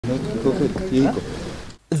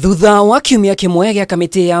Thutha wa kiumia kimwe gĩa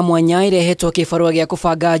kamĩtĩ ya mwanya irehetwo kĩbarũa gĩa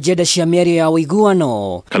kũbanga agenda cia mĩario ya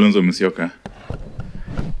WUIGUANO. Kalonzo Musyoka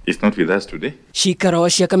is not with us today. Cikaro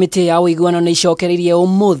cia kamĩtĩ ya WUIGUANO nĩ icokereirie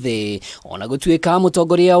ũmũthĩ ona gũtuĩka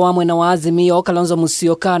mũtongoria wa mwena wa Azimio Kalonzo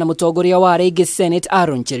Musyoka na mũtongoria wa rĩngĩ Senate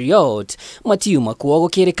Aaron Cheruiyot matiuma kuo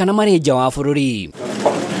gũkĩrĩkana marĩ nja wa bũrũri.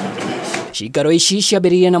 Cikaro ici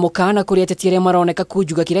ciambĩrĩirie na mũkana kũrĩ ateti arĩa maroneka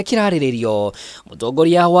kunjuga kĩrĩa kĩrarĩrĩrio.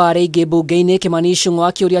 Mũtongoria wa rĩngĩ mbunge-inĩ Kimani Ichung'wa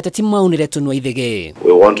akĩũria ateti maunĩre tũnua ithĩgĩ.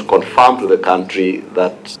 We want to confirm to the country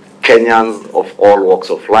that Kenyans of all walks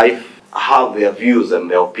of life have their views and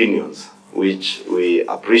their opinions, which we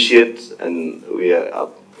appreciate, and we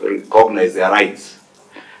recognize their rights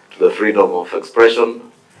to the freedom of expression.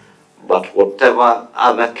 But whatever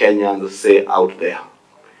other Kenyans say out there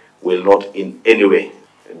will not in any way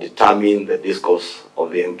determine the discourse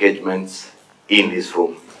of the engagements in this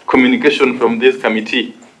room. Communication from this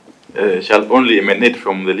committee shall only emanate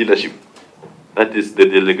from the leadership, that is the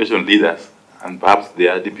delegation leaders and perhaps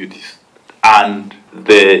their deputies, and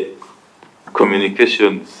the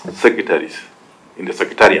communications secretaries in the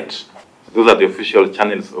secretariat. Those are the official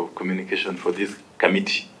channels of communication for this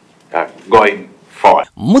committee going forward.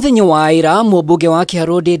 Mũthenya wa ira mũmbunge wa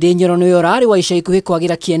Kiharu Ndindi Nyoro nĩ ũrarĩ wa ica ikuhĩ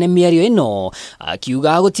kwagira kiene mĩario ĩno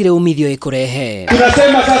akiuga gũtirĩ umithio ĩkũrehe.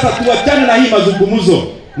 Tunasema sasa tuachane na hii mazungumzo.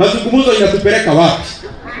 Mazungumzo inatupeleka wapi?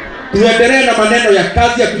 Tuendelee na maneno ya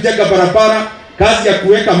kazi ya kujenga barabara, kazi ya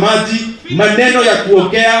kuweka maji, maneno ya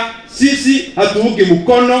kuongea. Sisi hatuungi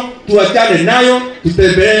mkono, tuachane nayo,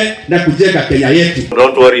 tutembee na kujenga Kenya yetu.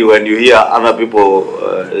 Don't worry when you hear other people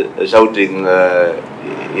shouting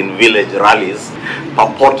in village rallies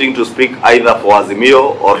purporting to speak either for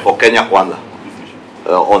Azimio or for Kenya Kwanza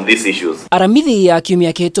on these issues. Aramithi ya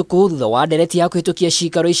kiumia kĩhĩtũku thutha wa ndereti ya kũhĩtũkia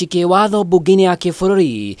cikaro ici kĩwatho mbunge-inĩ ya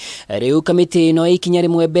kĩbũrũri. Rĩu kamĩtĩ ĩno ikinya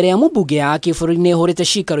rĩmwe mbere ya mũmbunge ya kĩbũrũri nĩ ĩhũrĩte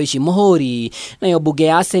cikaro ici mũhũri, nayo mbunge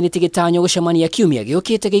ya Senate ĩgĩtanywo gũcemania kiumia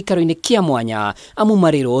gĩũkĩte gĩikaro-inĩ kĩa mwanya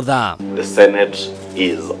amumarĩrwo tha. The Senate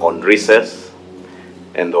is on recess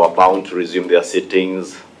and they were bound to resume their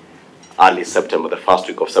sittings early September, the first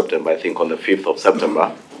week of September, I think on the 5th of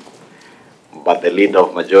September. But the leader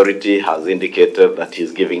of majority has indicated that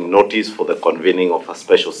he's giving notice for the convening of a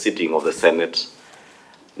special sitting of the Senate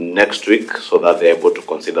next week so that they're able to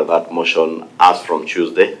consider that motion as from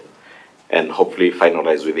Tuesday and hopefully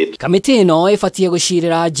finalize with it. Kamĩtĩ ĩno ĩbatiĩ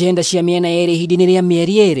gũcirĩra agenda cia mĩena yerĩ ihinda-inĩ rĩa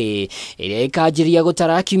mĩeri yerĩ ĩrĩa ĩkanjĩrĩria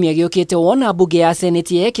gũtara kiumia gĩũkĩte wona mbunge ya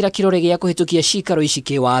Senate yekĩra kĩrore gĩa kũhĩtũkia cikaro ici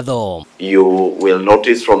kĩwatho. You will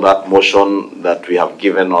notice from that motion that we have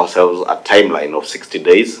given ourselves a timeline of 60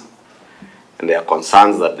 days. And there are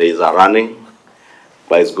concerns that days are running,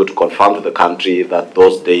 but it's good to confirm to the country that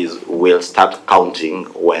those days will start counting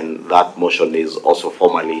when that motion is also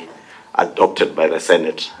formally adopted by the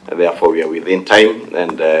Senate. And therefore, we are within time,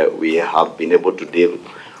 and we have been able to deal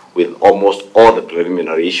with almost all the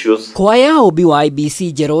preliminary issues. Kwaya ubi wa IBC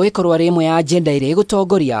njerũ ĩkorwo arĩ ĩmwe ya agenda ĩrĩa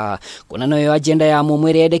ĩgũtongoria, kuna nayo agenda ya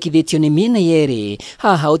mũmwe ĩrĩa yendekithĩtio nĩ mĩena yerĩ.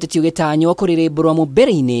 Haha ũteti ũgĩtanywo kũrĩrĩmbũrwo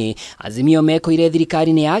mũmbere-inĩ. Azimio mekoire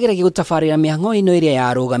thirikari nĩ yageragia gũtabarĩra mĩhang'o ĩno ĩrĩa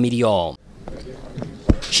yarũgamirio.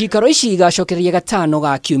 Cikaro ici igacokereria gatano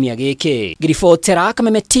ga kiumia gĩkĩ. Ngiribotera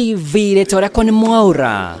Kameme TV rĩtwa rĩakwa nĩ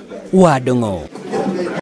Mwaura wa Ndung'u.